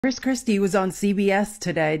Christie was on CBS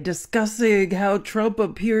today discussing how Trump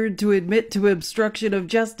appeared to admit to obstruction of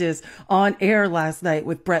justice on air last night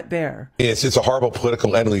with Bret Baier. It's a horrible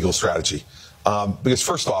political and legal strategy. Because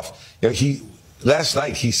first off, last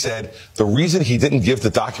night he said the reason he didn't give the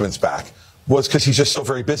documents back was because he's just so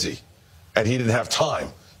very busy and he didn't have time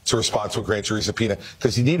to respond to a grand jury subpoena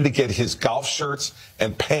because he needed to get his golf shirts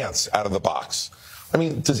and pants out of the box. I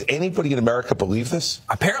mean, does anybody in America believe this?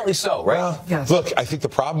 Apparently so, right? Well, yes. Look, I think the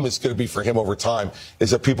problem is going to be for him over time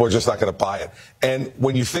is that people are just not going to buy it. And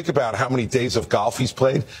when you think about how many days of golf he's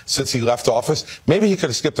played since he left office, maybe he could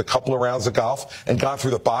have skipped a couple of rounds of golf and gone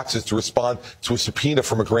through the boxes to respond to a subpoena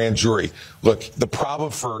from a grand jury. Look, the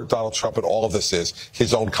problem for Donald Trump in all of this is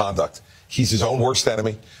his own conduct. He's his own worst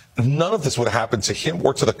enemy. None of this would have happened to him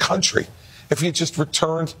or to the country if he had just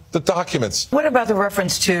returned the documents. What about the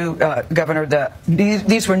reference to, Governor,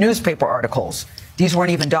 these were newspaper articles? These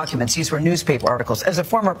weren't even documents. These were newspaper articles. As a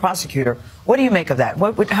former prosecutor, what do you make of that?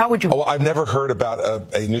 How would you? Oh, I've never heard about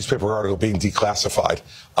a newspaper article being declassified.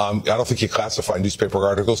 I don't think you classify newspaper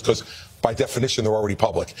articles because, by definition, they're already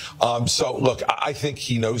public. So, look, I think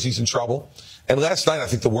he knows he's in trouble. And last night, I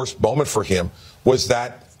think the worst moment for him was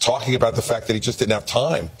that talking about the fact that he just didn't have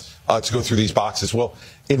time to go through these boxes. Well,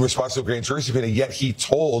 in response to a grand jury subpoena, yet he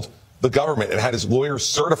told the government and had his lawyers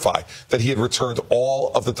certify that he had returned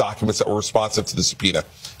all of the documents that were responsive to the subpoena.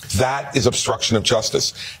 That is obstruction of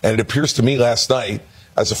justice. And it appears to me last night,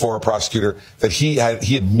 as a former prosecutor, that he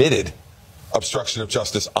admitted obstruction of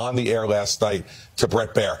justice on the air last night to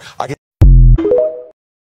Bret Baier.